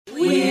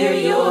We're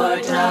your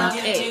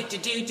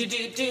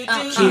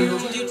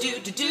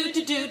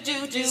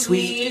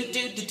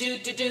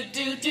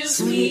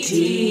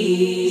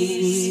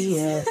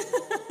sweeties.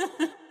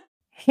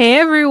 Hey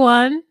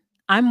everyone,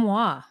 I'm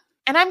Moi.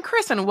 And I'm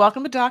Chris, and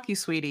welcome to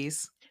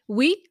DocuSweeties.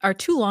 We are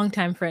two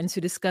longtime friends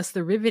who discuss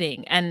the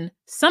riveting and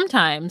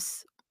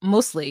sometimes,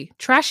 mostly,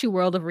 trashy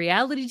world of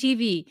reality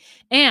TV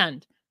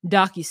and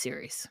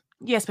docuseries.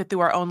 Yes, but through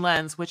our own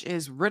lens, which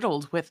is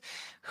riddled with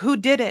who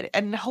did it.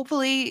 And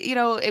hopefully,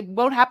 it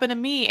won't happen to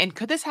me. And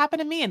could this happen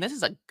to me? And this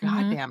is a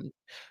goddamn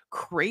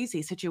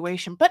crazy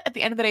situation. But at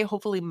the end of the day,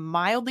 hopefully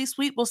mildly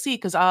sweet. We'll see,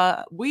 because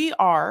we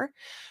are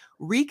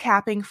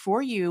recapping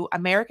for you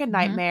American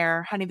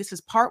Nightmare. Honey, this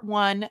is part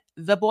 1,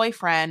 The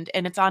Boyfriend,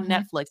 and it's on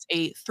Netflix,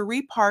 a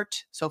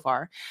 3-part so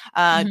far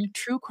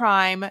true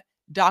crime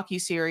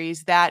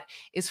docuseries that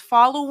is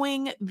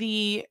following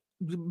the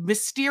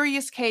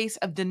mysterious case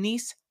of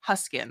Denise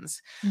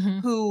Huskins,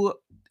 who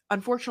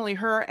unfortunately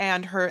her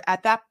and her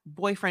at that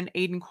boyfriend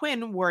Aidan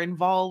Quinn were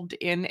involved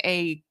in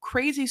a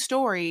crazy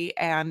story,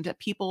 and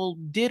people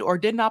did or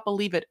did not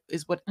believe it,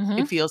 is what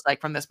it feels like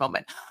from this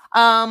moment.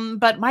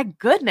 But my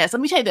goodness,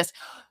 let me tell you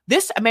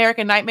this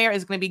American Nightmare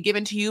is going to be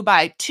given to you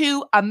by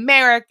 2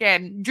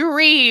 American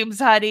dreams,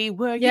 honey.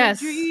 We're your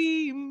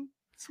dream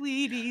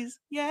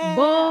sweeties. Yeah,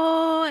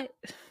 boy,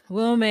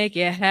 we'll make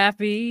you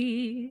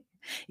happy.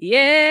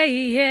 Yeah,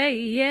 yeah,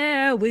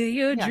 yeah, we're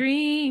your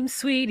dream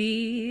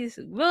sweeties.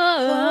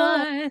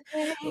 Boy,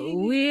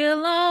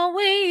 we'll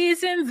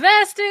always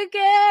investigate.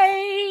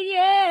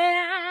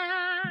 Yeah.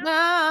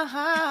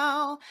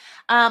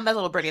 That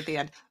little birdie at the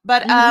end.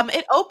 But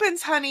it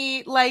opens,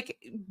 honey, like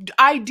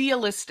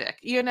idealistic,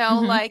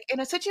 like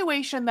in a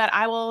situation that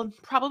I will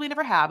probably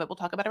never have, but we'll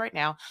talk about it right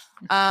now.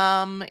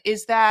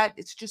 Is that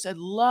it's just a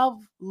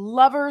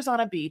lovers on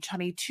a beach,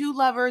 honey. 2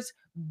 lovers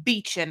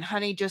beaching,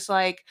 honey, just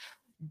like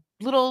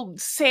little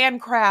sand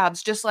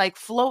crabs, just like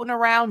floating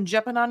around,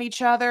 jumping on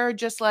each other,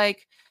 just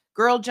like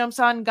girl jumps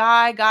on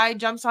guy, guy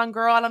jumps on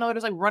girl. I don't know,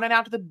 just like running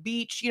out to the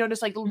beach,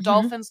 just like little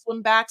dolphins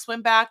swim back,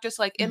 just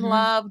like in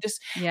love,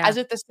 just as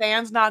if the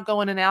sand's not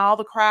going in all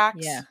the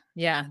cracks.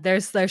 Yeah.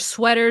 There's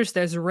sweaters,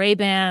 there's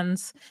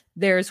Ray-Bans,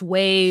 there's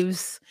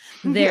waves,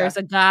 there's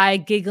a guy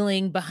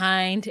giggling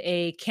behind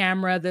a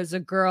camera, there's a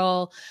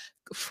girl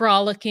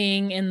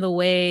frolicking in the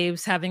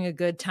waves, having a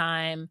good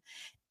time.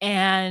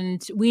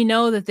 And we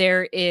know that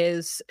there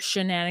is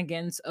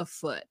shenanigans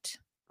afoot.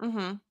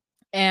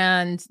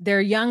 And they're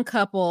a young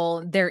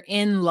couple, they're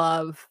in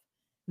love.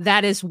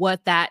 That is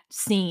what that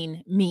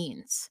scene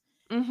means.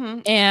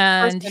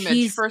 And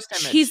first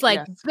image, he's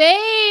like,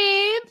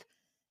 babe.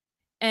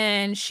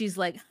 And she's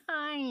like,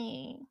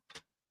 hi.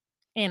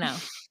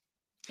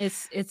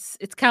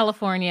 It's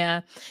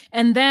California.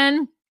 And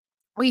then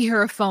we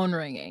hear a phone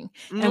ringing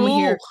and we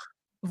hear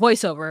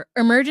voiceover,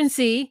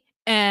 emergency.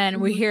 And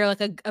we hear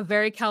like a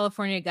very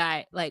California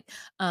guy, like,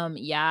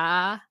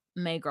 yeah,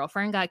 my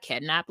girlfriend got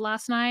kidnapped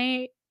last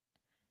night.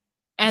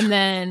 And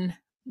then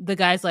the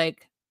guy's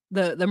like,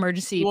 the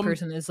emergency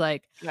person is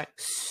like,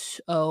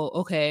 oh,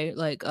 okay.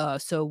 Like,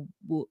 so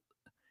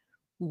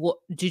what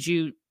did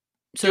you,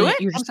 so do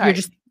you're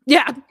just,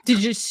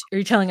 are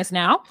you telling us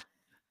now?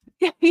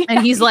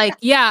 And he's like,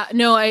 yeah,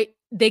 no,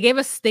 they gave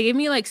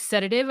me like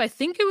sedative. I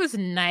think it was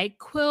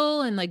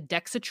NyQuil and like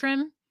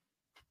Dexatrim.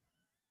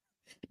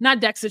 Not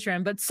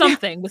Dexatrim, but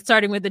something with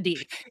starting with a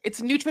D.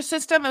 It's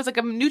Nutrisystem. It was like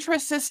a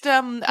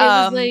Nutrisystem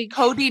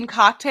codeine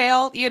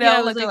cocktail,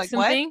 like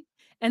something. What?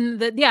 And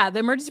the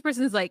emergency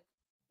person is like,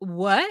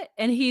 what?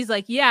 And he's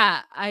like,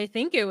 yeah, I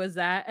think it was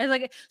that. And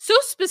like so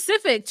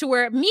specific to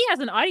where me as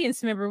an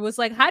audience member was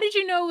like, how did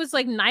you know it was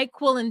like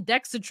NyQuil and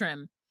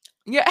Dexatrim?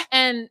 Yeah.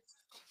 And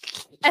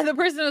the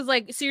person was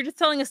like, so you're just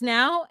telling us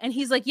now? And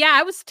he's like, yeah,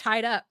 I was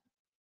tied up.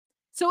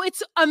 So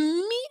it's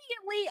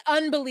immediately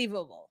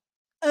unbelievable.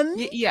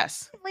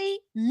 Yes. Me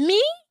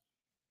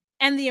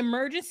and the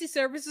emergency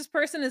services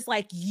person is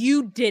like,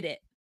 you did it.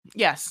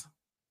 Yes.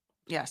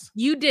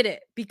 You did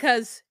it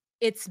because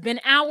it's been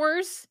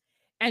hours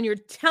and you're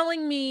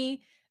telling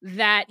me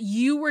that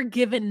you were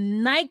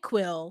given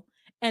NyQuil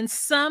and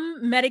some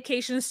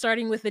medication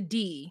starting with a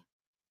D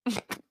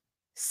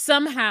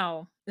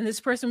somehow, and this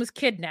person was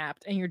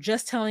kidnapped, and you're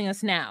just telling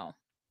us now.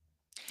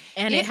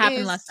 And it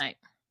happened last night.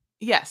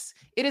 Yes.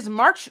 It is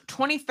March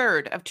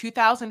 23rd of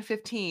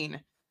 2015.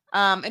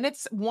 And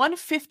it's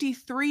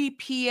 1:53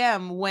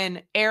 p.m.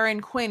 when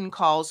Aaron Quinn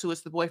calls, who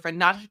is the boyfriend,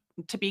 not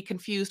to be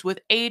confused with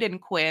Aidan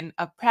Quinn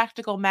of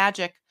Practical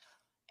Magic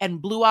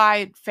and Blue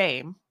Eye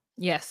fame.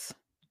 Yes.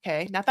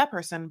 Okay, not that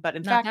person, but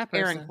in fact,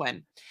 Aaron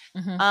Quinn,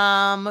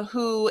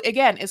 who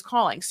again is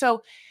calling.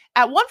 So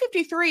at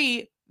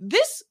 1:53,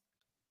 this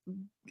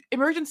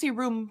emergency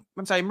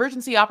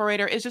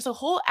operator is just a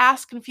whole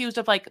ass confused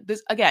of like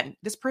this. Again,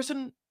 this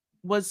person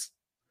was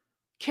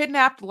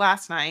kidnapped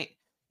last night.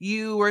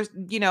 You were,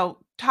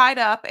 tied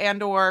up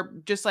and or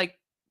just like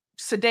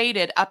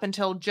sedated up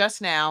until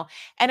just now.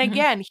 And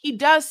again, he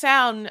does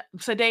sound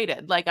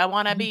sedated. Like, I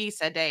want to be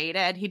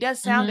sedated. He does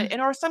sound it,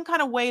 or some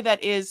kind of way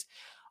that is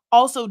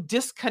also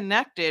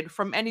disconnected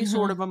from any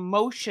sort Mhm. of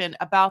emotion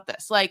about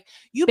this. Like,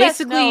 you best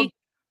know. Basically,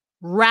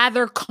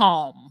 rather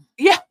calm.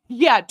 Yeah,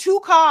 yeah, too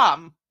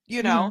calm,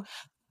 Mhm.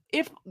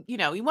 if you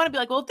want to be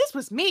like, well, if this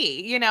was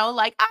me,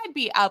 like, I'd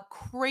be a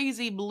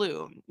crazy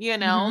balloon,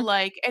 Mhm.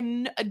 like,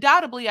 and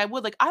undoubtedly I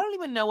would. Like, I don't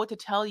even know what to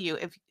tell you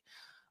if,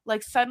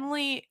 like,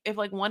 suddenly, if,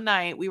 like, one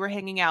night we were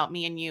hanging out,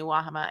 me and you,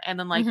 Wahama, and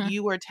then, like, Mhm.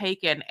 you were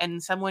taken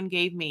and someone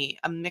gave me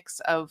a mix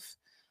of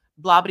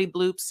blobbity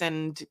bloops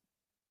and,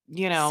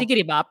 you know,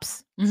 Siggity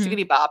bops. Mhm.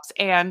 siggity bops,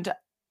 and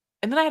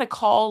then I had a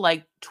call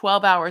like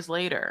 12 hours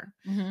later.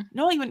 Mhm.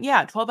 No, even,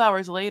 yeah, 12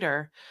 hours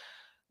later.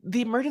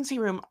 The I'm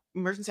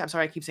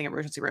sorry, I keep saying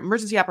emergency room,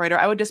 emergency operator,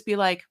 I would just be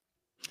like,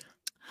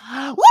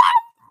 "What?"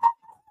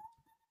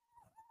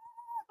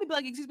 They'd be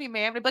like, "Excuse me,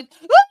 ma'am." They'd be like,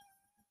 "What?"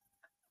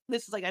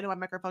 This is like, I know my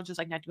microphone's just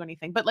like not doing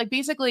anything, but like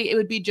basically it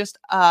would be just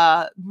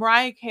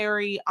Mariah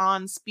Carey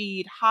on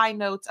speed, high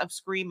notes of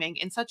screaming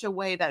in such a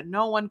way that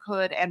no one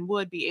could and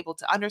would be able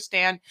to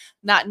understand,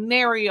 not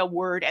nary a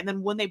word. And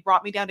then when they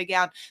brought me down when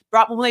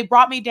they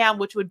brought me down,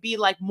 which would be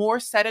like more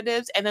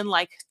sedatives and then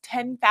like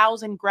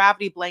 10,000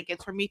 gravity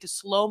blankets for me to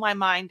slow my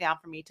mind down,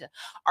 for me to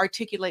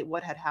articulate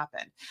what had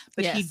happened.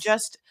 But Yes. he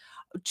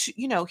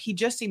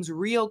just seems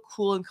real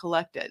cool and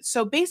collected.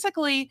 So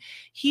basically,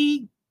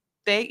 he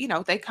they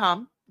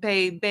come,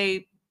 he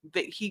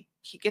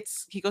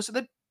goes to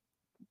the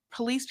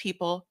police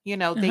people,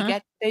 Uh-huh.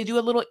 they do a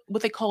little,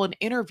 what they call an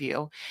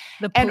interview.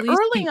 The And police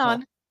early people.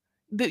 on,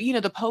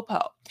 the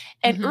popo,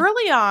 and Mhm.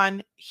 early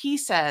on he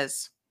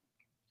says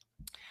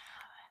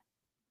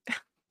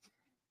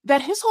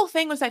that his whole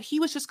thing was that he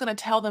was just going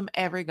to tell them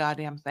every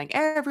goddamn thing,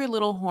 every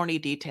little horny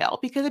detail,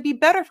 because it'd be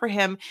better for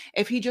him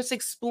if he just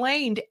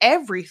explained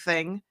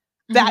everything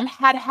that Mhm.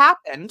 had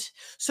happened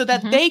so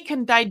that Mhm. they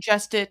can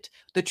digest it,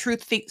 the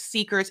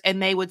seekers,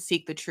 and they would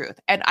seek the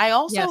truth. And I Yes.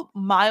 also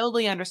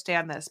mildly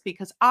understand this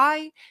because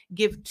I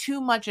give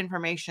too much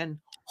information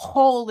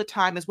all the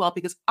time as well,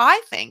 because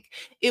I think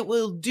it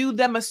will do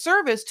them a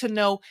service to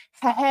know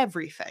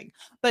everything.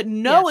 But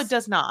no, it Yes.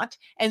 does not,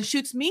 and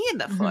shoots me in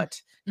the Mhm.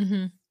 foot.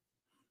 Mhm.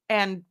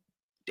 And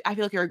I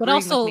feel like you're But agreeing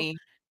with also, me.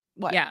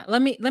 What? yeah,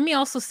 let me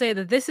also say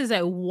that this is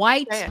a Say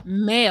white it.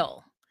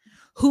 male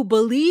who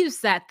believes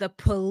that the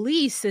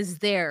police is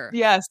there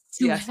Yes,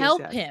 to yes, yes,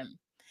 help yes. him.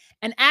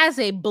 And as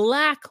a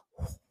black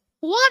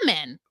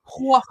woman,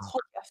 Yes,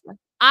 yes.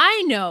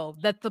 I know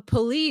that the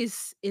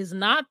police is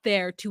not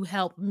there to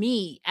help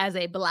me as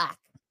a black.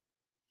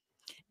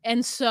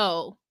 And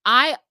so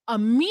I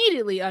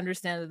immediately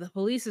understand that the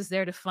police is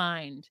there to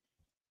find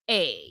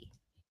a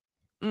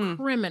Mm.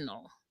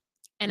 criminal.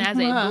 And as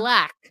a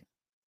black,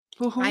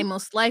 I Mhm.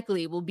 most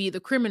likely will be the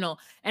criminal.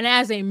 And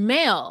as a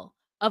male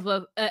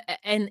of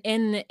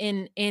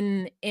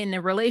in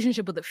a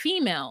relationship with a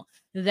female,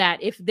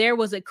 that if there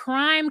was a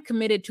crime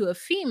committed to a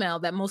female,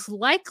 that most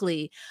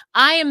likely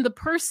I am the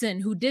person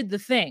who did the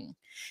thing.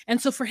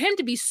 And so for him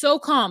to be so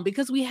calm,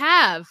 because we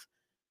have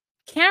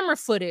camera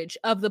footage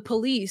of the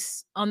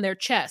police on their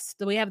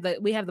chest. We have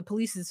the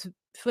police's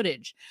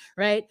footage,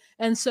 right?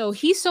 And so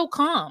he's so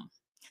calm.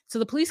 So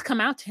the police come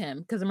out to him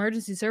because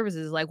emergency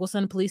services is like, we'll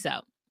send the police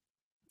out.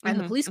 And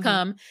the Mhm, police mhm,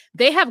 come,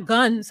 they have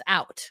guns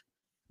out,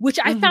 which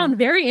I mhm. found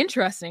very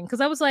interesting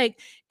because I was like,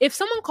 if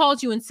someone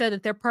called you and said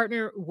that their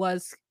partner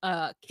was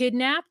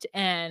kidnapped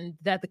and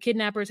that the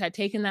kidnappers had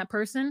taken that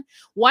person,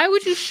 why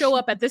would you show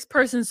up at this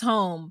person's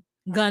home,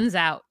 guns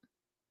out?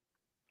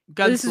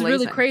 Guns This is really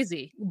blazing.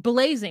 crazy.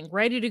 Blazing,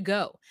 ready to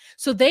go.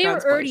 So they are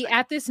Guns already blazing.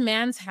 at this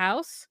man's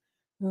house,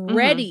 Mhm.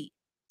 ready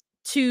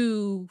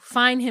to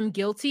find him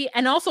guilty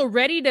and also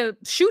ready to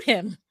shoot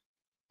him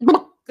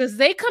because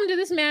they come to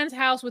this man's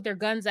house with their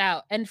guns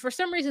out. And for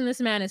some reason,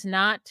 this man is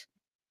not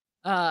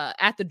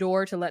at the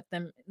door to let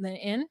them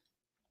in.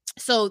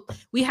 So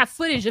we have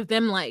footage of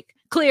them like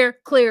clear,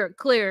 clear,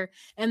 clear.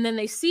 And then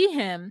they see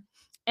him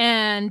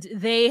and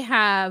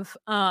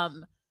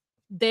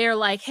they're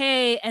like,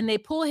 hey, and they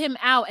pull him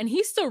out, and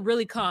he's still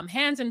really calm,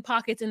 hands in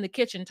pockets in the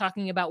kitchen,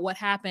 talking about what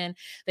happened.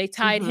 They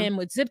tied Mhm, him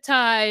with zip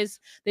ties.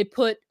 They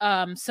put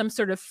some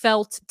sort of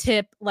felt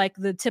tip, like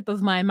the tip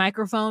of my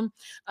microphone,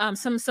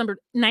 some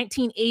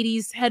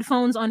 1980s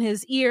headphones on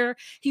his ear.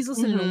 He's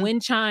listening to mhm,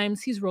 wind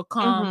chimes. He's real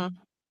calm. mhm.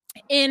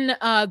 In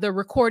the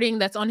recording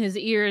that's on his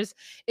ears,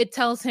 it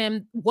tells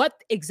him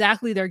what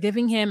exactly they're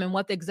giving him and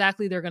what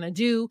exactly they're going to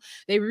do.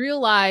 They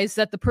realize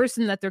that the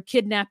person that they're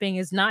kidnapping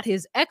is not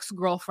his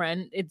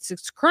ex-girlfriend, it's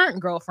his current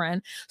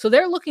girlfriend. So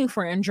they're looking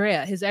for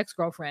Andrea, his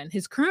ex-girlfriend.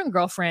 His current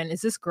girlfriend is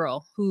this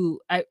girl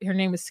who her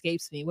name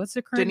escapes me. What's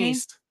her current name?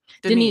 Denise.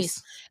 Denise.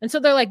 Denise. And so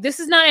they're like,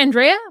 this is not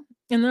Andrea.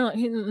 And they're like,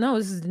 no,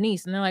 this is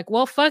Denise. And they're like,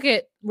 well, fuck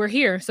it, we're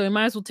here, so we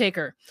might as well take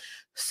her.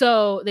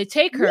 So they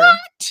take her.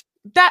 What?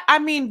 I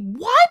mean,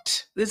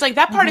 what? It's like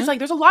that part is Mhm. like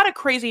there's a lot of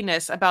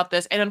craziness about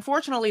this, and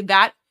unfortunately,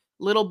 that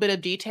little bit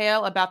of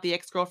detail about the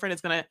ex-girlfriend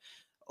is gonna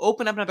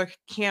open up another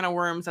can of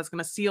worms that's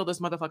gonna seal this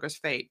motherfucker's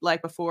fate,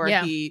 like, before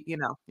Yeah. he,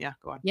 yeah,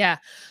 go on. Yeah.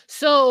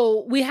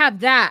 So we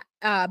have that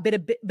bit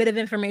of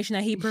information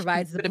that he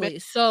provides the Bit a bit.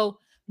 police. So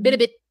bit a Mhm.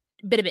 bit,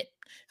 bit a bit.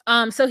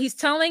 So he's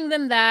telling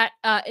them that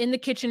in the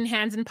kitchen,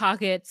 hands in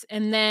pockets,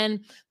 and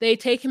then they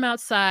take him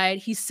outside.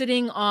 He's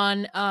sitting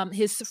on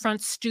his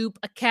front stoop.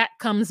 A cat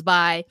comes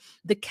by.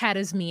 The cat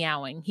is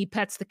meowing. He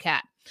pets the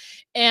cat.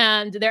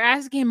 And they're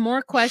asking him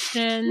more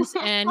questions,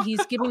 and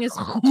he's giving as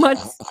much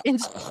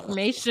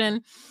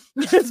information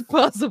as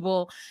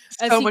possible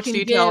as So he much can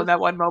detail in give, that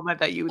one moment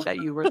that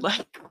you were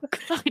like,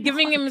 I know,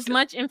 giving him as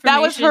much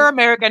that was her information.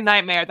 American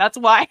Nightmare. That's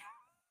why.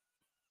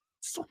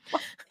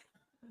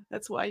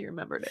 That's why you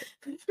remembered it.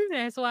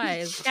 That's why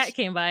his cat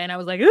came by, and I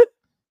was like, "Ooh,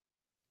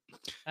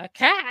 a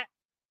cat."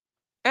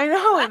 I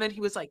know. And then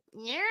he was like,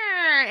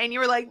 yeah, and you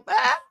were like,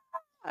 ah.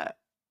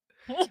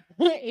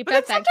 He But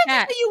then pet that sometimes you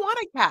cat. say you want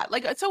a cat.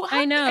 Like, so how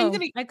I are you know.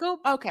 gonna? I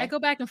Okay, go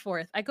back and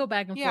forth. I go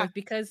back and yeah, forth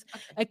because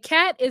okay. a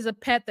cat is a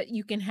pet that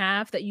you can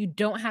have that you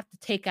don't have to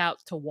take out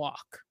to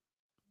walk.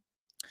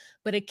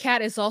 But a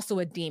cat is also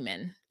a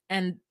demon,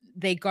 and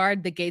they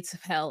guard the gates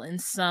of hell in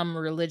some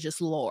religious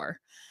lore.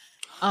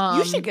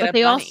 You should get But a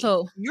they bunny.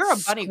 also You're a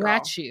bunny girl.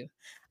 scratch you.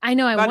 I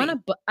know I want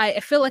Bunny. to, I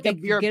feel like I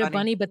could You're a get a bunny.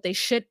 bunny, but they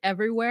shit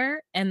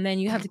everywhere, and then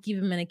you have to keep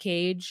them in a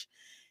cage,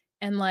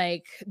 and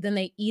like then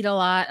they eat a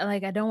lot.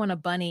 Like I don't want a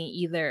bunny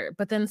either.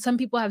 But then some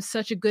people have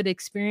such a good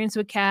experience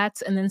with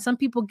cats, and then some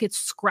people get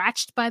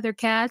scratched by their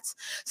cats.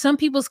 Some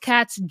people's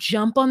cats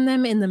jump on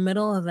them in the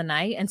middle of the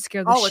night and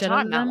scare the All the shit out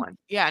time, of that them. one.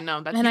 Yeah,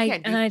 no, that And you I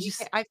can't and do. I You just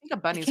can't. I think a I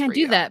bunny's for can't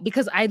do you. that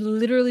because I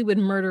literally would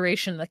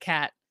murderation the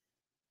cat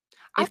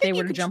I if think they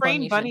you were to could jump on train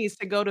me too. bunnies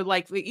to go to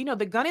like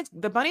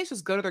the bunnies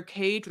just go to their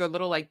cage with their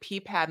little like pee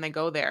pad and they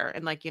go there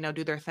and like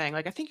do their thing.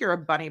 Like I think you're a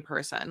bunny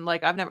person.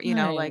 Like I've never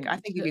like I I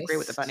think you'd be great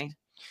with a just bunny.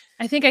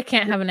 I think I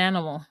can't You're, have an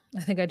animal.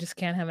 I think I just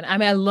can't have an I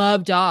mean, I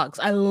love dogs.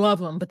 I love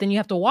them, but then you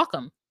have to walk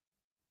them.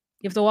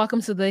 You have to walk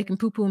them so they can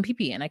poo poo and pee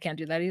pee, and I can't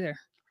do that either.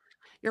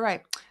 you're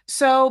right.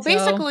 So So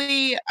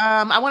basically,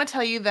 I want to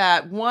tell you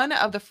that one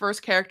of the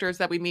first characters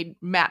that we meet,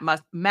 Matt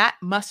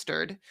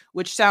Mustard,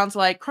 which sounds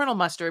like Colonel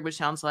Mustard, which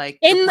sounds like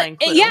you're playing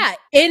Clue. yeah,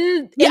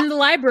 Yeah. in the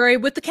library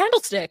with the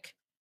candlestick.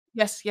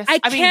 Yes. Yes. I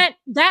I mean, can't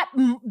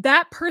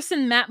that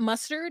person, Matt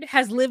Mustard,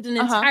 has lived an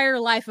uh-huh. entire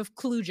life of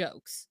Clue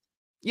jokes.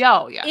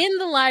 Yeah. Oh, yeah. In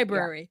the Yeah.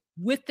 library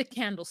with the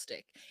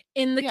candlestick,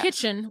 in the Yes.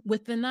 kitchen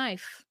with the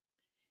knife,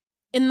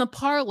 in the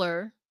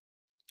parlor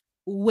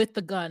with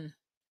the gun.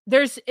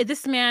 This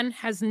man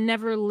has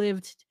never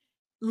lived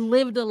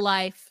a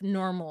life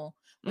normal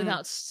Mm.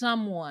 without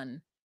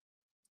someone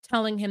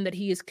telling him that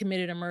he has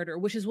committed a murder,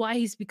 which is why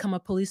he's become a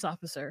police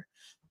officer.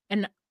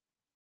 And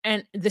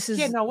this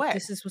He had is no way.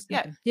 this is what's Yeah.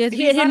 happened. If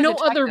He he's had not a no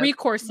other detective,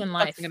 recourse in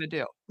what's he life. gonna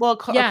do? Well, a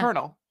Yeah.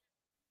 colonel.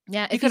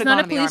 Yeah, He if could he's have not gone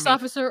a in the police army.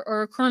 officer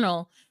or a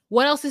colonel,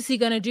 what else is he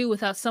going to do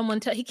without someone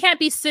he can't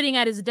be sitting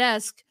at his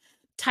desk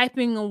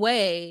typing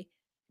away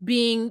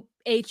being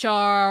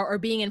HR or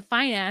being in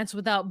finance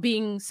without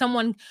being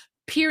someone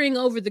peering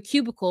over the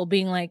cubicle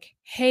being like,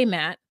 "Hey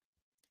Matt,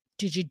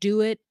 did you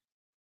do it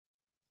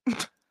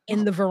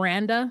in the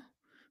veranda?"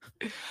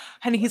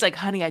 Honey, he's like,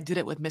 "Honey, I did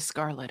it with Miss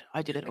Scarlet.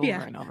 I did it over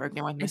Yeah, and over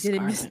again with I Miss did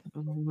it miss.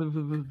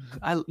 Scarlet."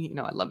 I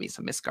love me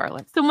some Miss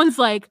Scarlet. Someone's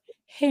like,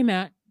 "Hey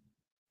Matt,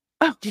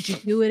 did you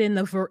do it in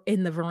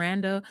the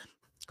veranda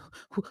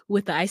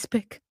with the ice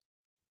pick?"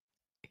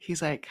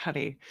 He's like,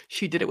 "Honey,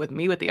 she did it with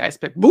me with the ice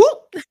pick." Boop!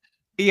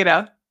 You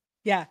know?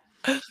 Yeah.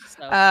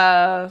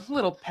 So,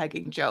 Little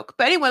pegging joke.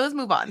 But anyway, let's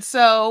move on.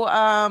 So,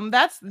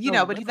 that's,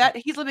 oh, but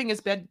listen. he's living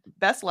his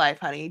best life,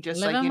 honey.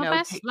 Just like, Living my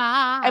best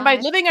and by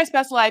life. living his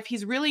best life,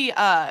 he's really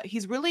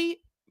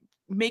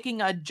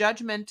making a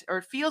judgment, or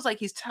it feels like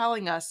he's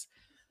telling us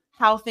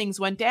how things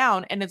went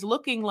down, and it's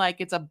looking like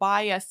it's a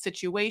biased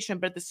situation,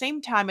 but at the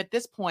same time, at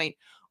this point,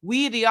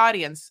 we the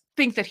audience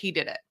think that he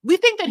did it. We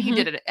think that he Mhm,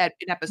 did it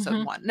in episode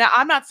mhm. 1. Now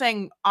I'm not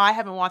saying I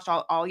haven't watched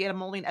all yet.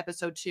 I'm only in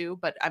episode 2,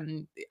 but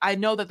I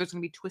know that there's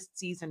going to be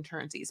twistsies and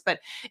turnsies, but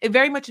it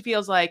very much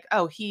feels like,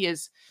 oh, he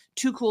is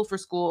too cool for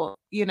school.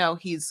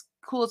 He's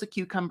cool as a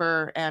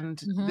cucumber, and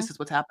this Mhm, is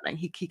what's happening.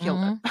 He killed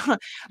mhm, it.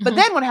 But mhm.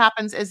 then what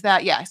happens is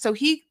that, yeah, so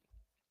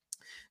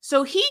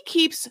he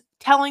keeps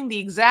telling the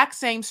exact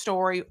same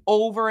story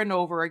over and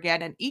over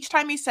again. And each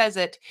time he says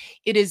it,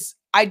 it is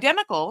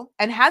identical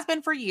and has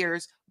been for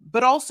years,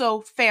 but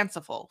also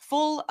fanciful,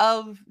 full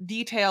of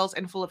details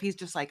and full of, he's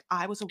just like,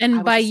 I And was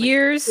by asleep.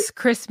 years,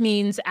 Chris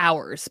means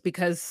hours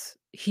because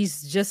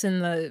he's in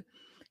the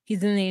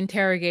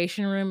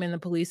interrogation room in the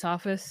police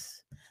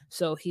office.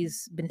 So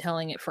he's been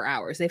telling it for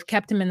hours. They've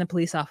kept him in the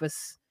police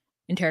office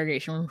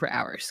interrogation room for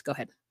hours. Go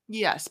ahead.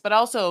 Yes, but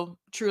also,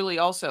 truly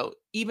also,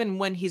 even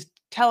when he's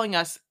telling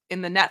us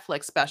in the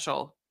Netflix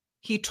special,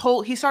 he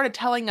started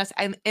telling us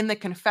in the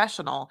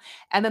confessional,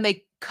 and then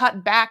they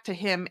cut back to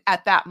him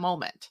at that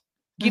moment,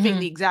 giving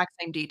the Mhm, exact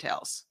same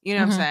details. You know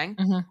what I'm mhm, saying?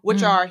 mhm,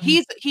 Which mhm, are,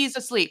 mhm, he's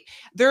asleep.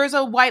 There is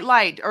a white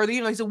light, or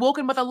he's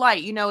awoken with a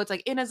light. It's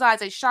like in his eyes,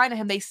 they shine at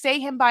him. They say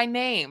him by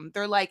name.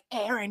 They're like,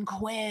 Aaron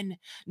Quinn,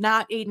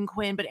 not Aiden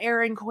Quinn, but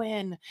Aaron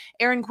Quinn.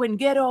 Aaron Quinn,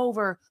 get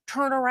over,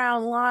 turn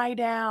around, lie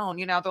down.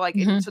 They're like,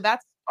 and mhm, so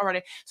that's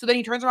already. So then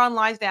he turns around,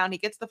 lies down. He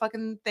gets the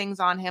fucking things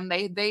on him.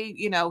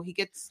 He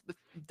gets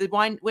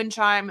the wind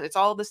chime. It's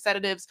all the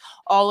sedatives,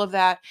 all of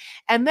that.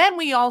 And then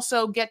we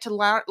also get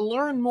to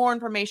learn more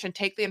information.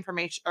 Take the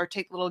information, or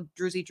take little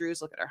Druzy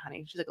Drews. Look at her,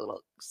 honey. She's like a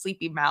little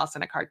sleepy mouse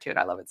in a cartoon.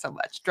 I love it so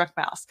much. Drunk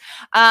mouse.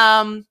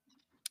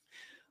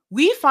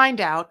 We find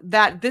out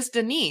that this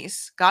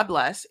Denise, God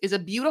bless, is a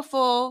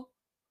beautiful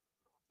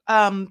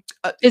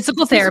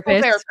physical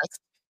therapist.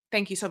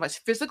 Thank you so much.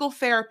 Physical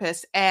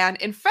therapist. And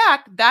in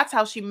fact, that's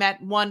how she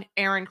met one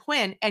Aaron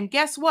Quinn. And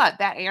guess what?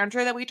 That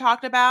Andrea that we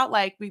talked about,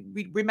 like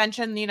we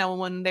mentioned,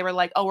 when they were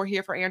like, oh, we're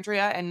here for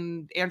Andrea,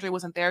 and Andrea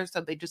wasn't there.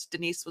 So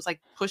Denise was like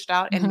pushed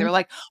out, and they were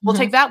like, we'll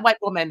take that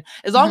white woman.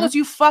 As long as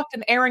you fucked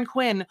an Aaron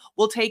Quinn,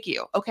 we'll take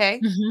you.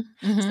 Okay.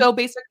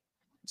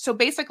 So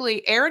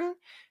basically Aaron,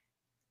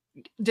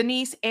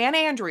 Denise, and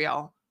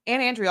Andrea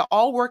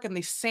all work in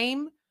the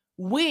same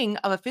wing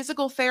of a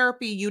physical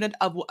therapy unit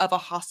of a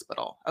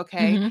hospital.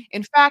 Okay.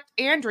 In fact,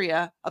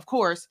 Andrea, of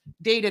course,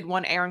 dated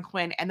one Aaron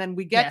Quinn, and then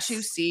we get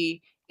to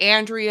see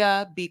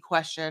Andrea be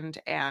questioned,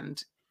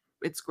 and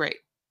it's great.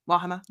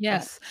 Wahama?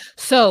 Yes.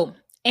 So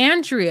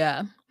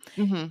Andrea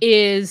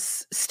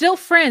is still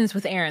friends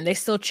with Aaron. They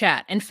still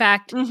chat. In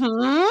fact,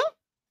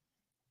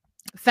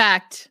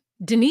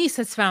 Denise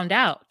has found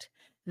out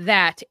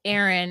that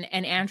Aaron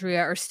and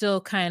Andrea are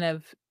still kind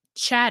of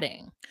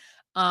chatting.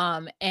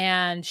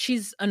 And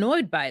she's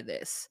annoyed by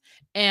this.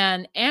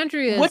 And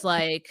Andrea is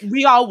like,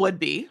 we all would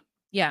be.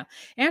 Yeah.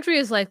 Andrea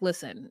is like,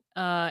 listen,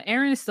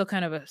 Aaron is still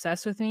kind of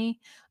obsessed with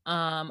me.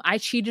 I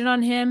cheated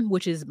on him,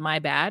 which is my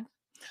bad.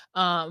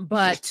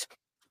 But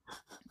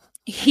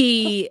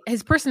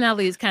his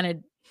personality is kind of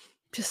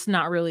just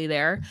not really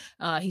there.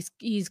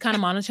 He's kind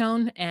of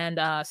monotone,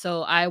 and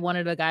so I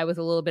wanted a guy with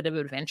a little bit of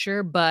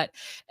adventure. But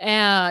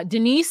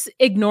Denise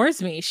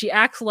ignores me. She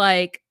acts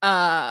like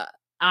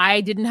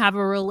I didn't have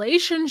a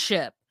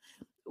relationship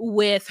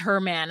with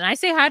her man, and I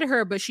say hi to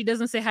her, but she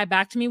doesn't say hi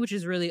back to me, which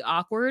is really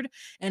awkward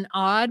and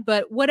odd.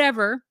 But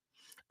whatever.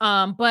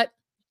 But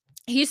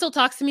he still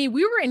talks to me.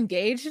 We were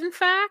engaged, in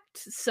fact,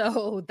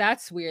 so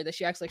that's weird that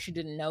she acts like she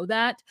didn't know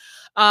that.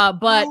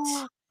 But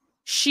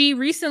she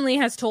recently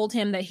has told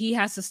him that he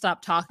has to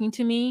stop talking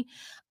to me.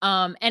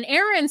 And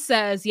Aaron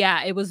says,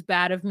 yeah, it was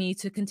bad of me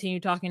to continue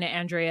talking to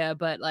Andrea,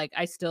 but like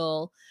I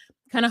still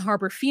kind of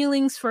harbor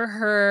feelings for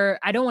her.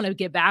 I don't want to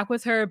get back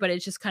with her, but it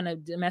just kind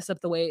of messed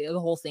up the way the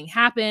whole thing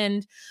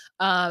happened.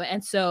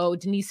 And so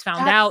Denise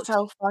found out.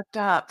 So fucked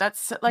up.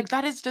 That's like,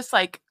 that is just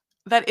like,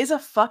 that is a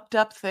fucked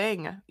up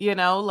thing,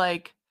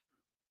 like,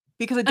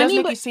 because it does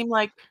make you seem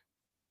like.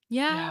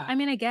 Yeah, I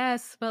mean, I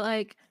guess, but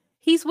like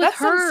he's with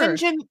her.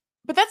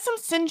 But that's some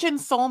Sinjin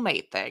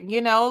soulmate thing,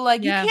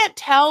 like you can't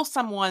tell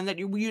someone that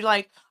you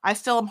like, I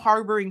still am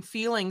harboring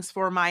feelings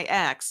for my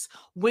ex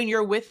when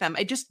you're with them.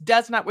 It just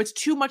does not, it's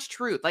too much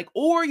truth. Like,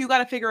 or you got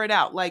to figure it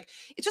out. Like,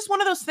 it's just one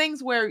of those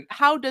things where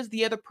how does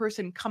the other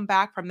person come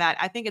back from that?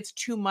 I think it's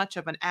too much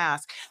of an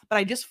ask, but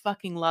I just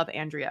fucking love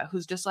Andrea,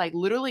 who's just like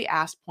literally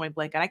asked point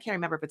blank. And I can't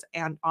remember if it's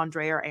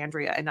Andrea or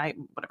Andrea, and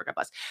whatever, God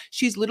bless.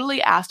 She's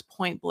literally asked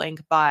point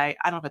blank by,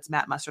 I don't know if it's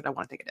Matt Mustard. I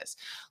want to think it is,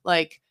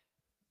 like,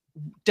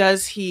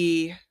 does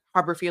he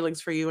harbor feelings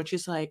for you? And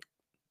she's like,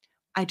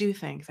 I do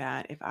think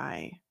that if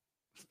I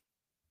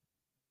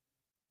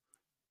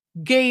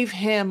gave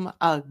him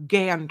a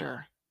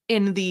gander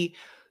in the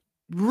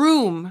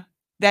room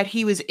that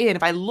he was in,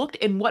 if I looked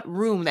in what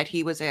room that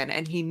he was in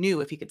and he knew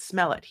if he could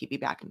smell it, he'd be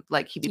back in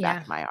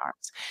my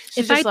arms.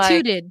 She's if I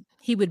tooted,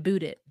 he would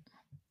boot it.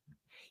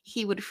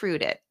 He would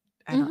fruit it.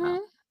 I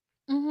don't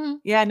know.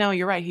 Yeah, no,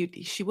 you're right.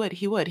 He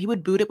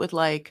would boot it with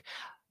like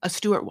a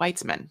Stuart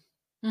Weitzman.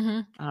 I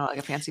don't know, like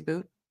a fancy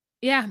boot.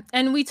 Yeah,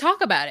 and we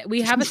talk about it.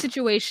 We have a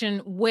situation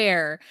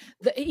where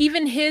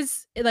even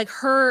Denise's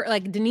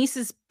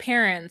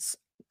parents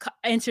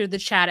entered the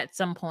chat at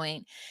some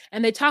point,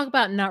 and they talk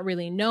about not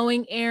really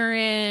knowing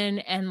Aaron,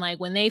 and like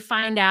when they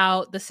find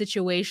out the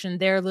situation,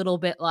 they're a little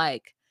bit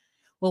like,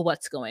 well,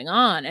 what's going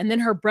on? And then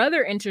her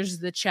brother enters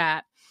the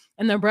chat,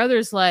 and the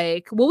brother's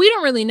like, well, we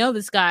don't really know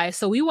this guy,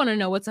 so we want to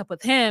know what's up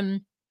with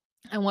him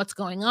and what's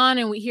going on.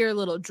 And we hear a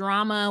little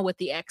drama with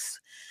the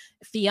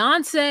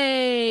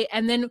ex-fiance,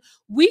 and then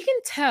we can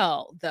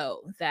tell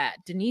though that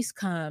Denise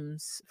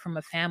comes from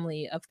a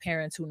family of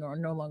parents who are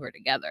no longer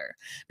together,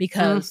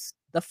 because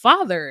the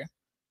father,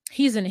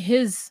 he's in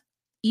his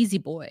easy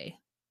boy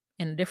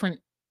in a different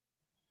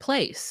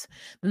place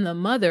than the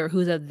mother,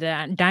 who's at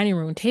the dining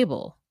room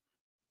table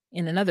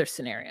in another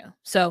scenario.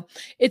 So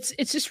it's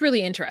just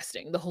really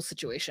interesting, the whole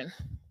situation.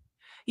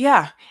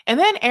 Yeah. And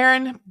then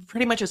Aaron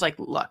pretty much is like,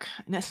 look,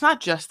 and it's not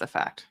just the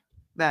fact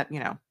that,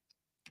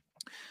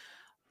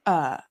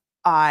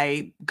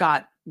 I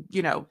got,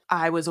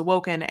 I was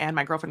awoken and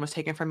my girlfriend was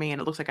taken from me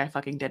and it looks like I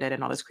fucking did it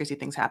and all these crazy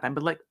things happened.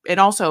 But like, and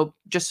also,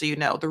 just so you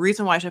know, the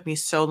reason why it took me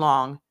so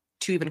long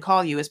to even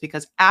call you is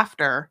because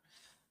after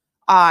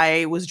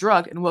I was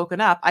drugged and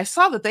woken up, I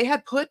saw that they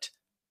had put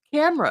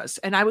cameras,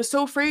 and I was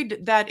so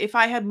afraid that if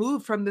I had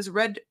moved from this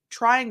red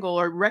triangle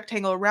or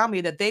rectangle around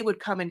me that they would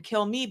come and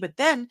kill me. But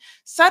then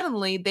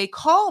suddenly they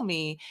call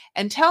me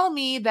and tell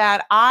me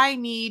that I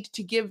need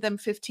to give them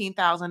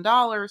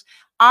 $15,000.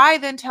 I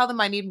then tell them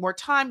I need more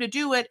time to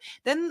do it.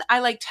 Then I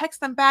like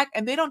text them back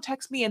and they don't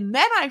text me, and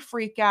then I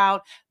freak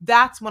out.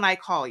 That's when I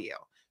call you.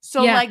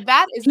 So Yeah. like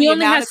that is He the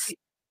only amount has of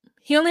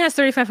he only has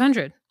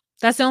 3,500.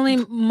 That's the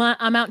only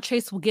amount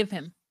Chase will give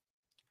him.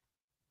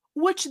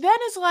 which then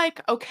is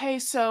like, okay,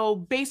 so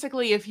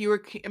basically, if you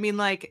were, I mean,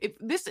 like, if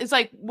this is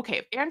like, okay,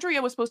 if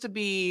Andrea was supposed to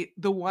be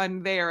the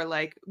one there,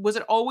 like, was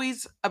it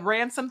always a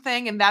ransom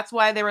thing? And that's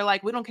why they were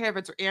like, we don't care if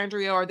it's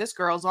Andrea or this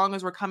girl, as long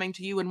as we're coming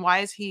to you. And why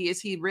is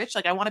he rich?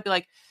 Like, I want to be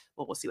like,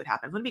 well, we'll see what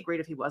happens. Wouldn't it be great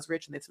if he was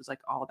rich and this was like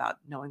all about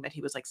knowing that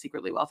he was like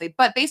secretly wealthy?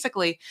 But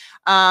basically,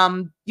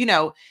 you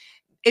know,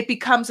 it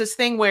becomes this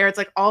thing where it's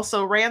like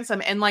also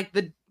ransom, and like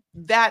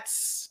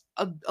that's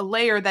a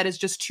layer that is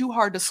just too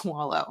hard to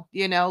swallow,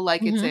 you know,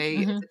 like it's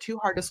a too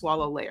hard to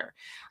swallow layer.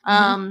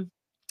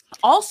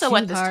 Also Too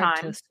at this hard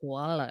to time,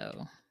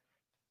 swallow.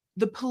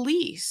 the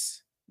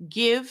police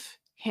give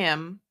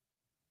him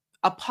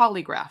a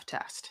polygraph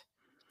test,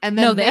 and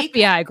No, then the they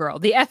FBI girl,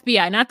 the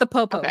FBI, not the okay,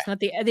 popos, not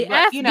the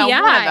right, you know,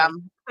 one of FBI.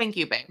 them. Thank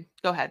you, babe.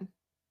 Go ahead.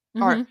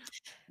 Or Mhm.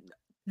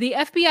 The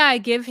FBI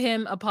give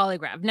him a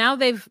polygraph. Now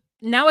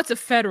it's a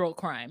federal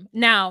crime.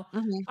 Now,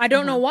 mhm, I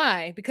don't know mhm,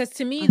 why, because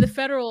to me the mhm,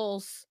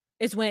 federals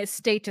is when it's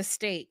state to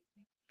state.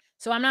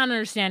 So I'm not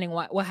understanding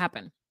what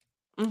happened.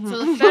 So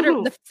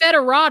mhm, the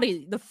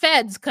federati, the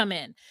feds come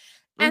in.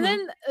 And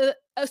mhm. then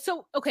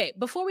so okay,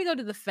 before we go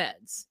to the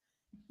feds,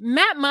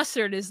 Matt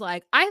Mustard is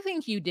like, "I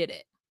think you did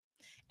it."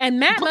 And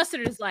Matt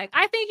Mustard is like,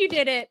 "I think you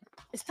did it.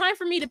 It's time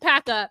for me to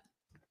pack up.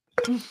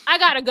 I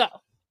got to go."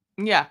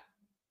 Yeah,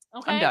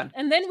 I'm Okay. done.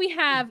 And then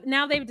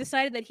now they've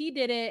decided that he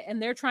did it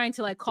and they're trying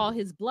to like call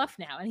his bluff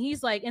now. And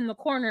he's like in the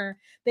corner.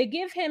 They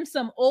give him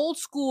some old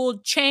school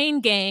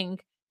chain gang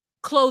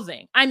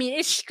clothing. I mean,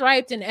 it's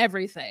striped and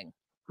everything.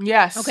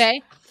 Yes.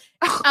 Okay.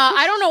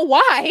 I don't know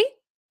why.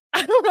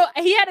 I don't know.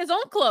 He had his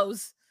own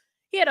clothes.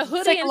 He had a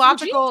hoodie and some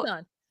jeans Psychological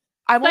on.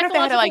 I wonder if they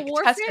had to, Psychological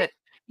like, test warfare. it.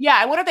 Yeah,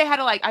 I wonder if they had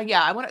to, like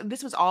yeah, I wonder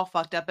this was all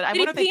fucked up, but I Did he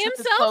wonder if they pee took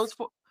his clothes himself?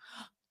 for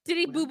Did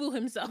he boo well, boo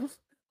himself?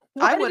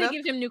 I Why did they would've.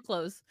 give him new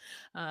clothes?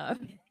 Uh,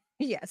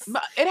 yes.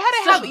 But it had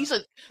to So have usually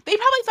they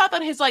probably thought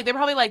that his, like they're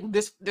probably like,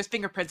 "This there's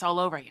fingerprints all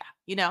over ya,"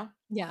 you know?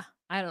 yeah,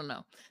 I don't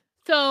know.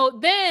 So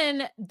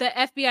then the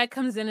FBI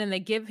comes in and they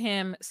give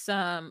him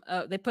some.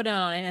 They put it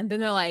on, and then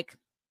they're like,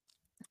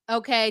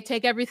 "Okay,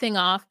 take everything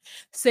off,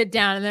 sit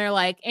down." And they're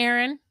like,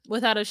 "Aaron,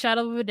 without a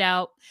shadow of a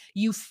doubt,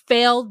 you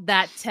failed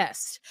that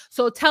test.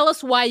 So tell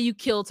us why you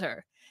killed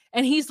her."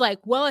 And he's like,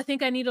 "Well, I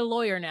think I need a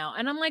lawyer now."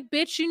 And I'm like,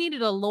 "Bitch, you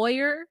needed a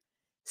lawyer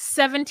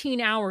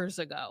 17 hours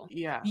ago.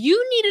 Yeah.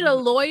 You needed a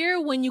Mhm. lawyer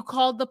when you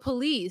called the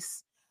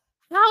police.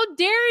 How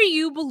dare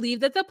you believe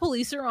that the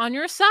police are on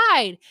your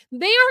side?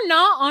 They are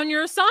not on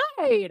your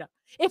side.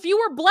 If you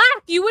were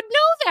black, you would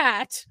know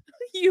that.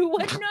 You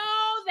would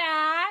know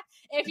that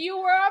if you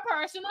were a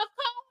person of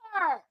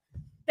color,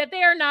 that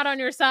they are not on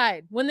your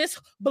side. When this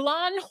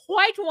blonde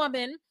white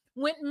woman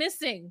went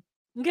missing,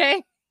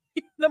 okay,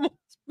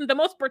 the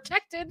most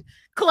protected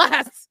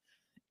class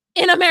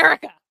in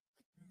America.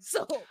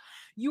 So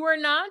you are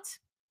not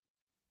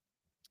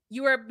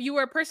you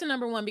are person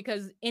number one,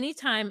 because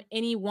anytime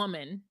any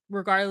woman,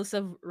 regardless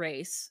of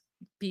race,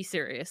 be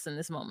serious in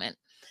this moment.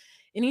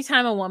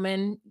 Anytime a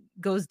woman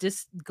goes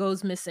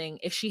missing,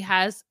 if she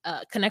has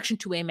a connection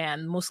to a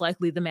man, most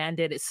likely the man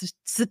did it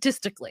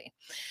statistically.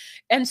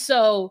 And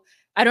so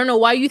I don't know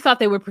why you thought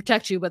they would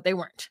protect you, but they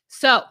weren't.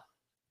 So,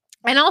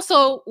 and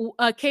also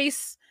a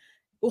case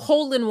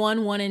hole in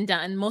one and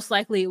done. Most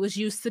likely it was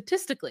used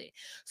statistically.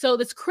 So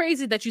that's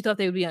crazy that you thought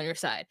they would be on your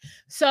side.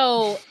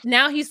 So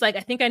now he's like, I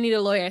think I need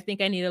a lawyer. I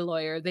think I need a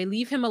lawyer. They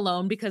leave him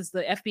alone because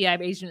the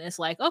FBI agent is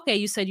like, okay,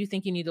 you said you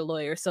think you need a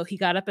lawyer. So he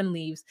got up and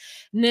leaves.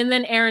 And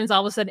then Aaron's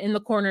all of a sudden in the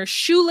corner,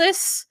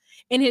 shoeless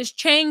in his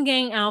chain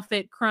gang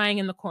outfit, crying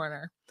in the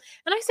corner.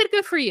 And I said,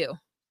 good for you.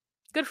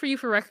 Good for you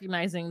for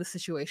recognizing the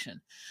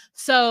situation.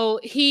 So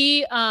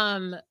he's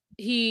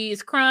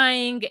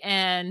crying,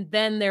 and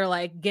then they're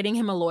like getting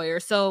him a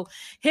lawyer. So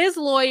his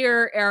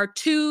lawyer are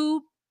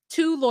two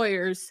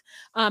lawyers,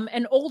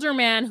 an older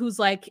man who's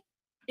like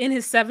in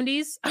his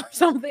 70s or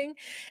something,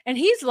 and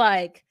he's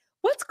like,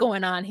 what's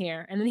going on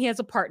here? And then he has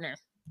a partner.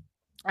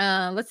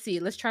 Let's see,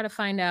 let's try to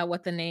find out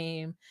what the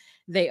name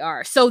they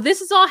are. So this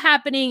is all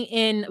happening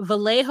in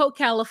Vallejo,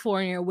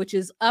 California, which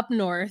is up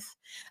north.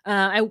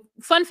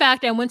 Fun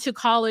fact, I went to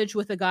college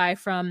with a guy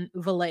from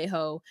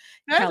Vallejo,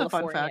 That is a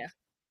fun California. fact.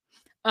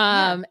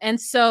 Yeah. And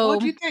What so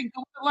did you think?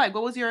 What was it like?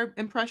 What was your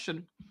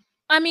impression?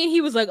 I mean,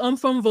 he was like, I'm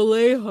from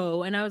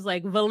Vallejo. And I was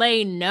like,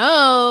 Valle,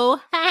 no.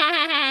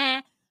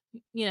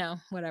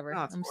 Whatever. Oh,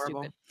 that's I'm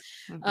horrible. stupid.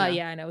 Yeah.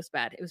 Yeah, I know, it was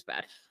bad. It was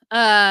bad.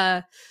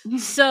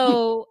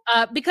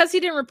 Because he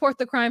didn't report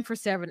the crime for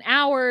 7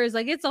 hours,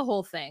 like it's a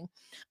whole thing.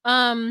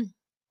 Um,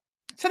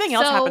 Something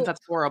else happens so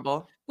that's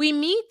horrible. we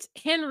meet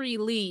Henry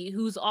Lee,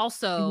 who's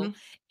also Mhm.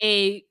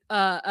 a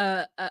uh,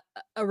 a, a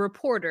a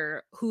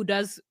reporter who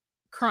does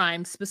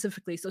crime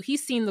specifically. So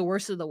he's seen the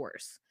worst of the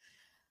worst.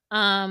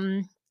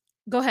 Um,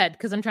 Go ahead,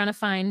 because I'm trying to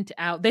find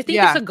out. They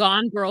think it's Yeah. a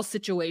Gone Girl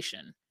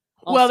situation.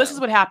 Well, this is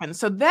Also, what happens.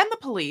 So then the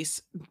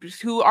police,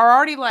 who are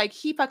already like,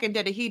 he fucking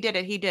did it, he did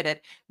it, he did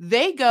it,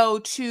 they go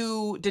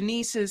to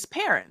Denise's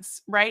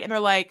parents, right? And they're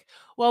like,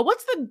 well,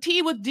 what's the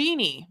tea with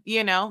Deanie?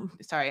 You know,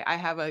 sorry, I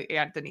have a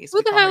Aunt Denise. who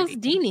We the call her hell is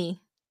Deanie. Deanie?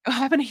 I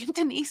have an Aunt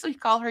Denise. We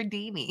call her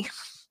Deanie.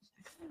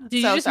 Did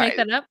you So just make sorry.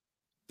 that up?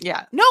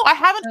 Yeah. No, I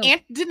have an Oh,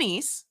 Aunt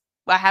Denise.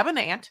 Well, I have an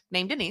aunt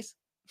named Denise.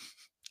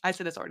 I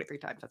said this already 3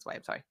 times. That's why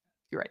I'm sorry.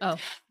 You're right. oh,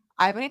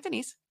 I have an Aunt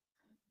Denise.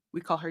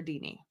 We call her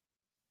Deanie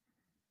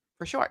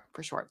for short.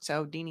 For short.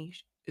 So Deanie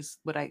is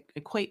what I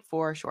equate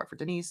for short for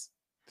Denise.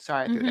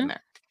 Sorry, I threw it in mm-hmm,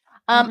 there.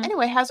 mm-hmm.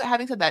 Anyway,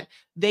 having said that,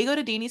 they go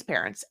to Deanie's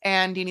parents,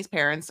 and Deanie's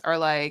parents are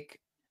like,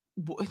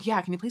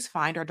 Yeah, can you please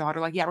find our daughter?"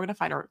 Like, "Yeah, we're gonna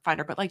find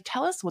her, but, like,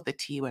 tell us what the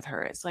tea with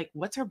her is. Like,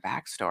 what's her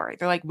backstory?"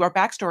 They're like, "Our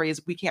backstory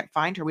is we can't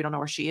find her. We don't know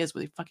where she is. What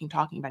are you fucking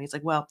talking about?" He's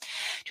like, "Well,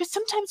 just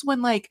sometimes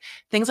when, like,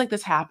 things like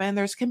this happen,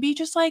 there's can be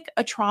just, like,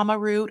 a trauma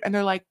root," and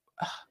they're like,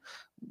 "Ugh,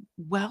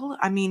 well,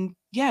 I mean,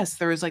 yes,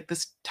 there was, like,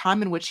 this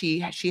time in which she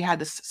had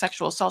this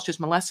sexual assault. She was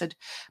molested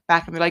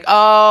back, and they're like,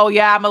 "Oh,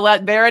 yeah,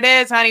 there it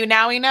is, honey.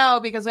 Now we know,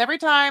 because every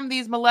time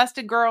these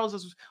molested girls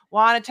just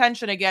want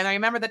attention again, I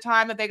remember the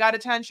time that they got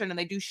attention, and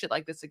they do shit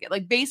like this again."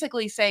 Like,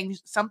 basically saying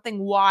something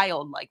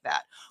wild like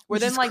that, where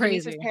Which then, is like,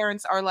 Denise's crazy.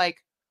 parents are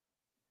like,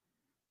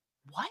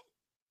 "What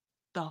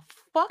the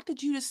fuck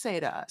did you just say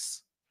to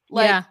us?"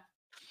 Like, Yeah,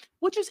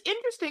 which is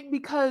interesting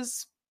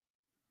because,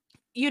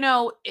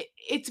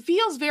 it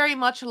feels very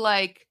much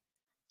like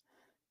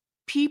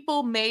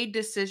people made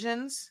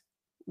decisions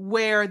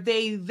where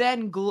they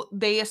then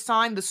they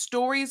assigned the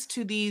stories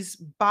to these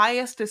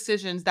biased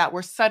decisions that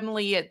were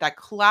suddenly it that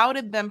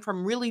clouded them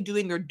from really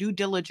doing their due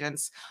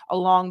diligence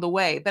along the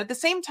way. But at the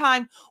same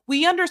time,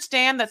 we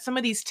understand that some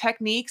of these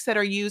techniques that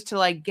are used to,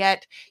 like,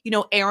 get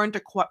Aaron to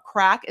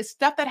crack is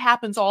stuff that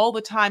happens all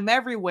the time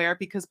everywhere,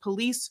 because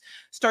police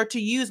start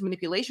to use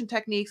manipulation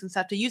techniques and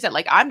stuff to use it.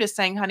 Like, I'm just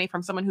saying, honey,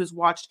 from someone who's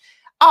watched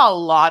a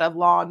lot of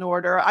Law and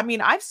Order. I mean,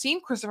 I've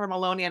seen Christopher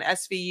Maloney on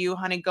SVU,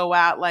 honey, go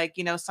out like,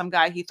 some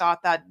guy he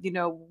thought that,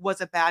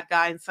 was a bad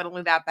guy, and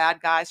suddenly that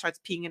bad guy starts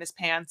peeing in his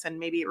pants, and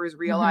maybe it was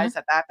mm-hmm, realized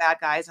that that bad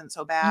guy isn't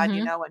so bad,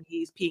 mm-hmm, and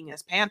he's peeing in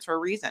his pants for a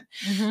reason.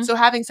 mm-hmm. So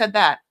having said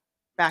that,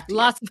 back to you.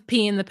 Lots of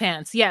pee in the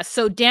pants. Yes.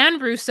 So Dan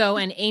Russo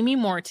and Amy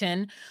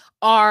Morton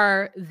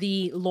are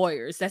the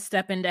lawyers that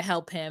step in to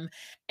help him.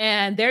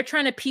 And they're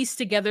trying to piece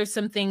together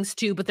some things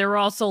too, but they're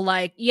also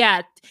like,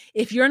 yeah,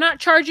 if you're not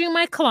charging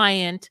my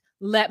client,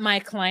 let my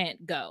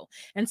client go.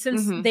 And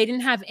since Mhm. they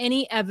didn't have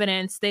any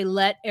evidence, they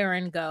let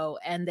Aaron go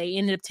and they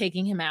ended up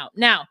taking him out.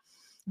 Now,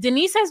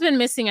 Denise has been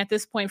missing at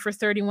this point for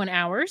 31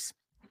 hours.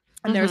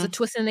 And there's a Mhm.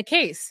 twist in the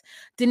case.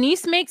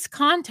 Denise makes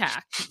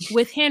contact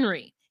with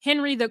Henry,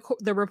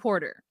 the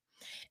reporter,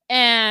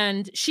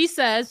 and she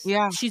says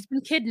Yeah. she's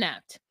been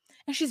kidnapped.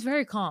 And she's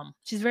very calm.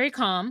 She's very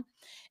calm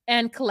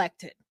and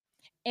collected.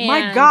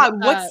 My And God,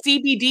 what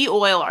CBD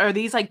oil are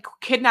these, like,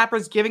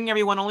 kidnappers giving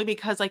everyone, only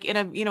because, like,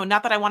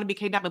 not that I want to be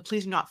kidnapped, but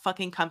please do not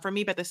fucking come for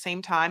me. But at the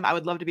same time, I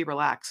would love to be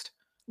relaxed.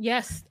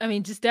 yes, I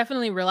mean, just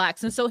definitely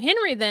relax. And so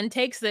Henry then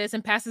takes this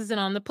and passes it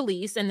on the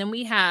police. And then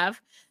we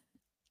have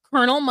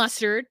Colonel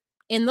Mustard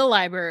in the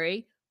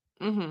library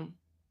Mhm.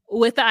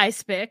 with the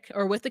ice pick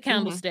or with the Mhm.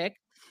 candlestick.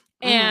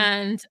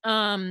 Mhm.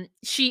 And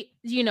she,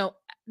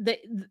 the,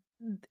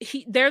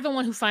 they're the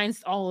one who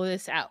finds all of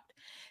this out.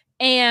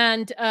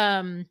 And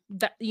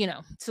that,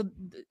 so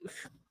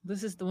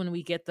this is the one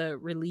we get the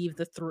relieve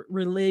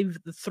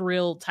the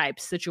thrill type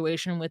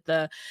situation with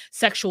the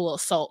sexual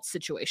assault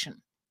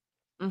situation.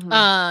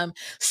 Mhm.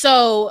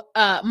 So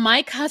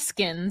Mike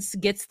Huskins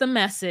gets the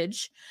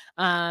message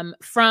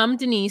from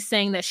Denise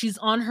saying that she's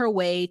on her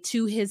way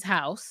to his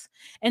house.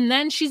 And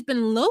then she's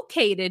been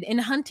located in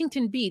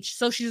Huntington Beach.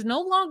 So she's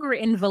no longer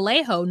in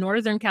Vallejo,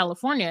 Northern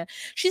California.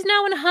 She's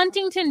now in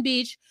Huntington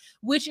Beach,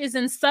 which is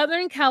in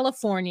Southern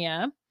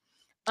California.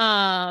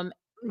 Um,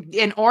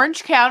 In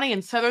Orange County,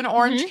 in Southern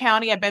Orange mhm.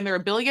 County, I've been there a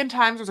billion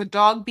times. There's a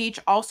dog beach,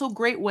 also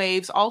great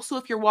waves. Also,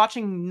 if you're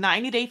watching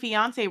 90 Day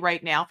Fiance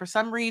right now, for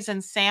some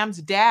reason,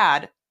 Sam's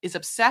dad is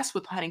obsessed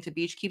with Huntington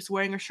Beach, keeps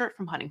wearing a shirt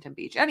from Huntington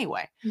Beach.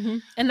 Anyway,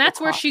 And little that's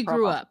where cross she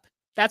grew promo. up.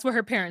 That's where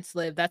her parents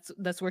live.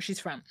 That's where she's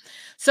from.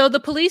 So the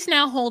police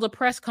now hold a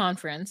press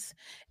conference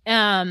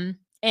and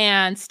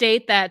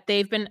state that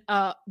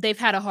they've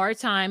had a hard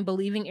time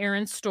believing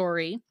Aaron's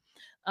story.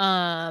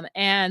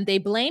 And they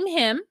blame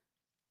him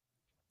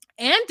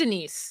and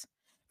Denise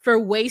for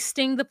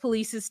wasting the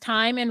police's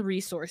time and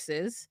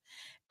resources.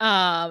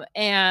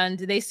 And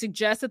they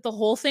suggest that the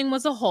whole thing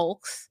was a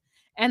hoax.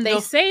 And they No.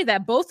 say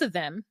that both of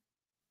them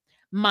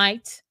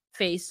might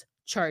face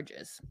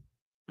charges.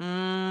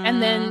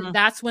 And then Mm,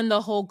 that's when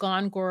the whole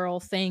Gone Girl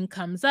thing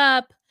comes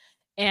up.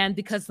 And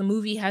because the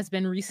movie has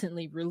been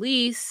recently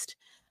released,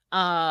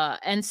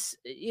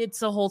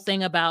 it's a whole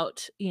thing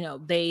about,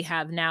 they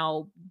have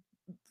now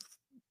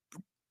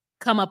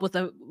come up with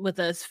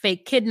a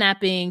fake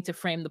kidnapping to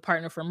frame the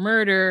partner for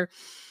murder.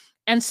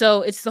 And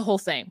so it's the whole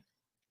thing.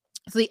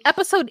 So the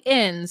episode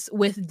ends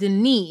with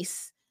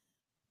Denise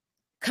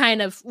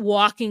kind of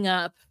walking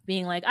up,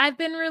 being like, I've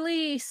been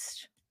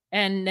released.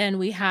 And then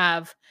we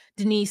have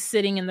Denise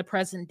sitting in the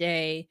present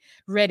day,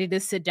 ready to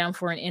sit down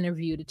for an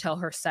interview to tell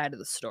her side of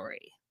the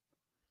story.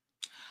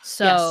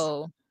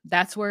 So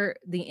that's where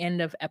the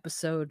end of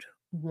episode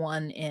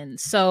 1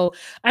 ends. So,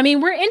 I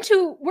mean, we're in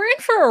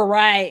for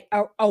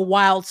a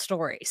wild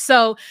story.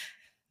 So,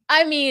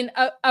 I mean,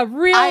 a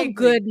real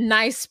good,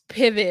 nice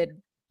pivot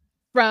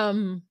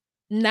from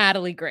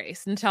Natalia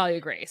Grace.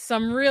 So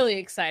I'm really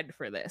excited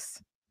for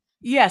this.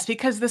 Yes,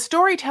 because the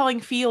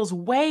storytelling feels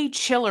way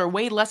chiller,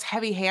 way less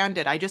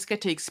heavy-handed. I just get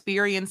to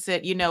experience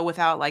it,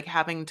 without like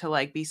having to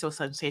like be so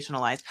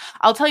sensationalized.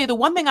 I'll tell you, the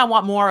one thing I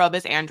want more of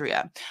is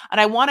Andrea. And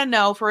I want to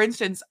know, for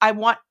instance, I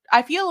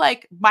feel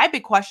like my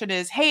big question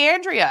is, hey,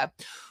 Andrea,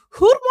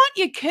 who'd want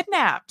you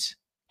kidnapped?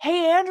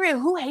 Hey, Andrea,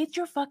 who hates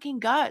your fucking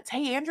guts?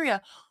 Hey,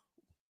 Andrea,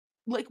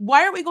 like,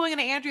 why are we going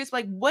into Andrea's,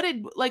 like,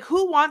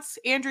 who wants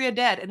Andrea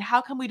dead? And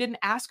how come we didn't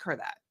ask her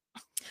that?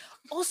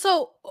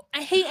 Also,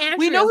 I hate Andrea.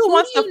 We know who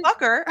wants to fuck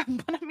her,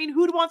 but I mean,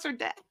 who wants her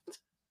dead?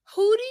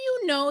 Who do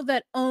you know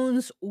that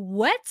owns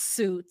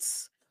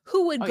wetsuits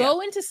who would go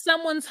into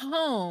someone's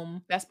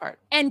home Best part.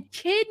 and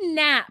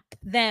kidnap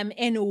them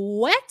in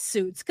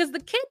wetsuits? Because the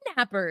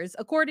kidnappers,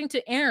 according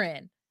to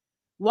Aaron,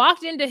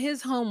 walked into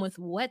his home with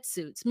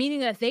wetsuits,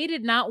 meaning that they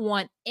did not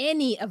want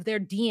any of their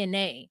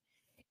DNA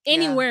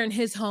anywhere in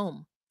his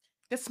home.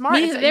 That's smart.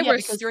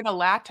 Because you're in a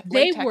latex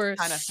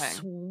kind of thing.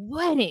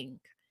 Sweating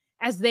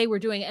as they were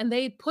doing it, and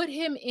they put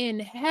him in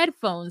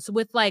headphones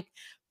with like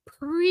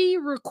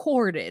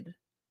pre-recorded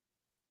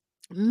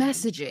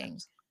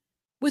messaging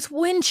with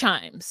wind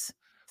chimes.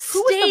 Who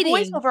was the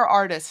voiceover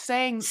artist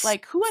saying,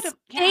 like,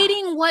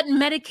 stating what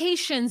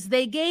medications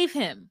they gave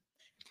him?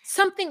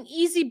 Something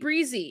easy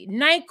breezy,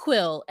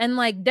 NyQuil, and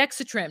like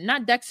Dexatrim,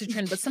 not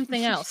Dexatrin, but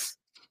something else.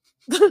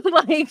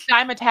 Like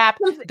Dimetap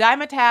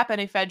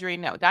and ephedrine.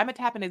 No,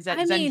 Dimetap and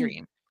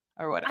Zendrine.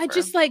 Or whatever. I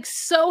just like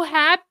so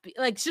happy,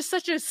 like just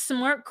such a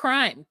smart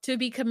crime to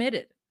be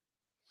committed.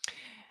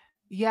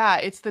 Yeah,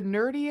 it's the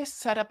nerdiest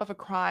setup of a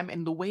crime,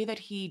 and the way that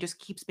he just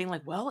keeps being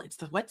like, well, it's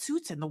the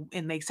wetsuits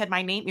and they said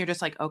my name. You're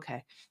just like,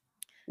 okay.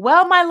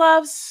 Well, my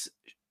loves,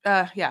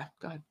 yeah,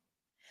 go ahead.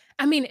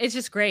 I mean, it's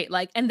just great.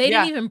 Like, and they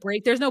didn't even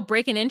there's no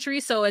break and entry.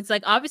 So it's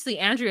like, obviously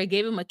Andrea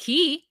gave him a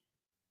key.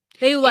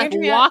 They like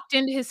walked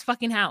into his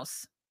fucking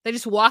house. They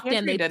just walked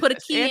in. They put a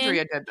key in.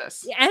 Andrea did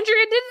this. Yeah,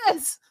 Andrea did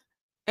this.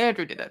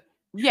 Andrea did it.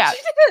 Yeah. She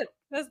did it.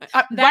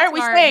 Why are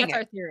we saying that's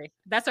our theory.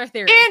 That's our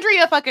theory.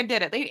 Andrea fucking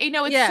did it.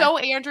 It's so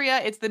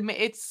Andrea.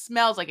 It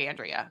smells like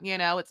Andrea.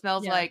 It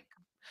smells like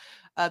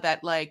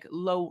that like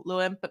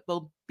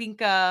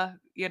Lobinka,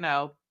 I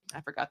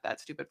forgot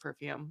that stupid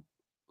perfume.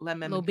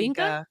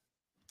 Lobinka?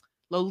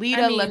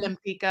 Lolita, Lemon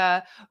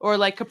Pika, or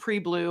like Capri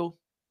Blue.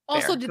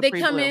 Also, did they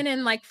come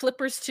in like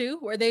flippers too?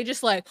 Were they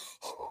just like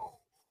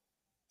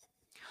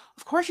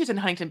Of course she's in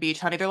Huntington Beach,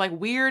 honey. They're like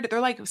weird.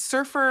 They're like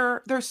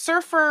surfer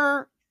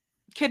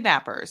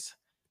kidnappers.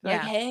 They're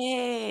like,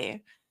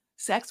 hey,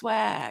 sex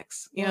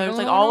wax. It's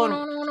like all in.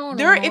 If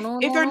they're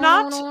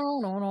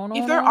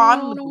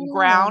on the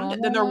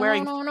ground, then they're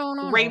wearing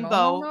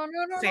rainbow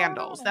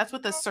sandals. That's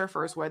what the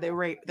surfers wear. They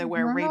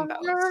wear rainbows,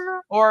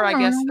 or I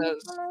guess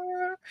those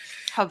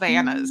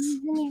Havanas.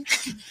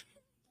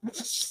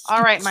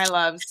 All right, my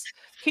loves.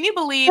 Can you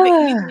believe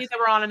that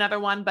we're on another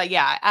one? But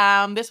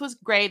yeah, this was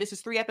great. This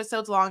is 3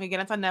 episodes long. Again,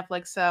 it's on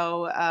Netflix.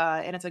 So,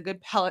 and it's a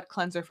good palate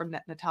cleanser from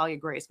Natalia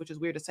Grace, which is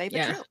weird to say,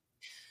 but true.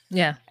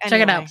 Yeah,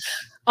 check it out.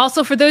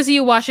 Also, for those of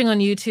you watching on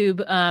YouTube,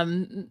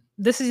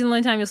 this is the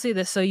only time you'll see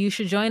this. So you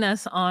should join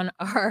us on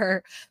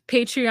our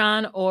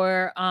Patreon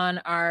or on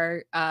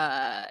our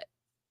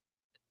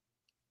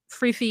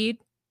free feed,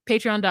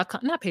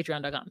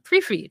 patreon.com,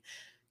 free feed.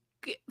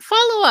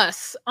 Follow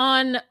us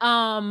on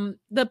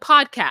the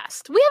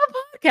podcast. We have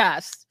a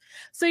podcast.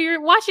 So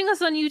you're watching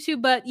us on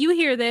YouTube, but you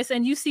hear this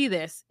and you see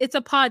this. It's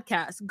a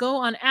podcast. Go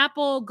on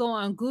Apple, go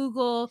on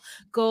Google,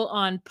 go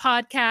on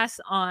podcasts,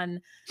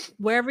 on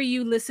wherever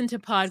you listen to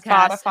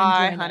podcasts.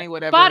 Spotify, honey,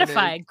 whatever.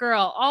 Spotify,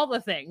 girl, all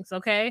the things,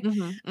 okay?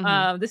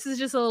 This is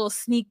just a little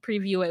sneak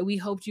preview. We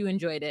hoped you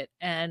enjoyed it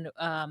and,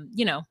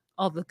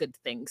 all the good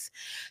things.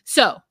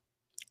 So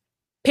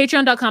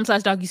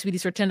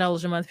Patreon.com/DocuSweeties for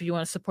 $10 a month if you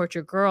want to support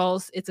your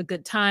girls. It's a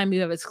good time.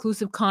 You have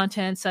exclusive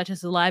content such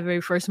as the live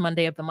every first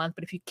Monday of the month.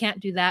 But if you can't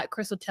do that,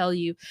 Chris will tell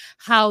you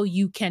how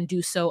you can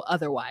do so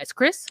otherwise.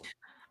 Chris?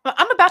 Well,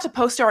 I'm about to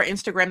post to our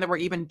Instagram that we're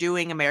even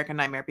doing American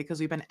Nightmare because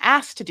we've been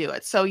asked to do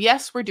it. So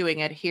yes, we're doing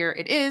it. Here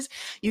it is.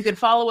 You can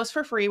follow us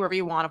for free wherever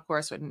you want, of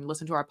course, and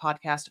listen to our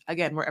podcast.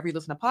 Again, wherever you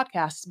listen to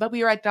podcasts. But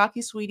we are at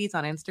DocuSweeties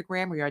on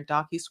Instagram. We are at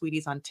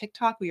DocuSweeties on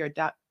TikTok. We are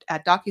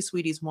at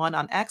DocuSweeties1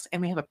 on X.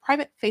 And we have a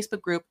private Facebook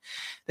group,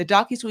 the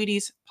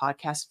DocuSweeties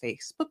Podcast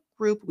Facebook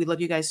group. We love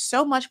you guys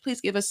so much.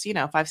 Please give us,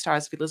 5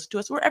 stars if you listen to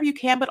us wherever you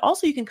can, but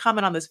also you can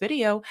comment on this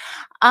video.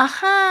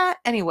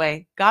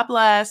 Anyway, God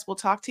bless. We'll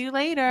talk to you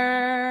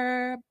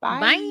later. Bye.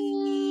 Bye.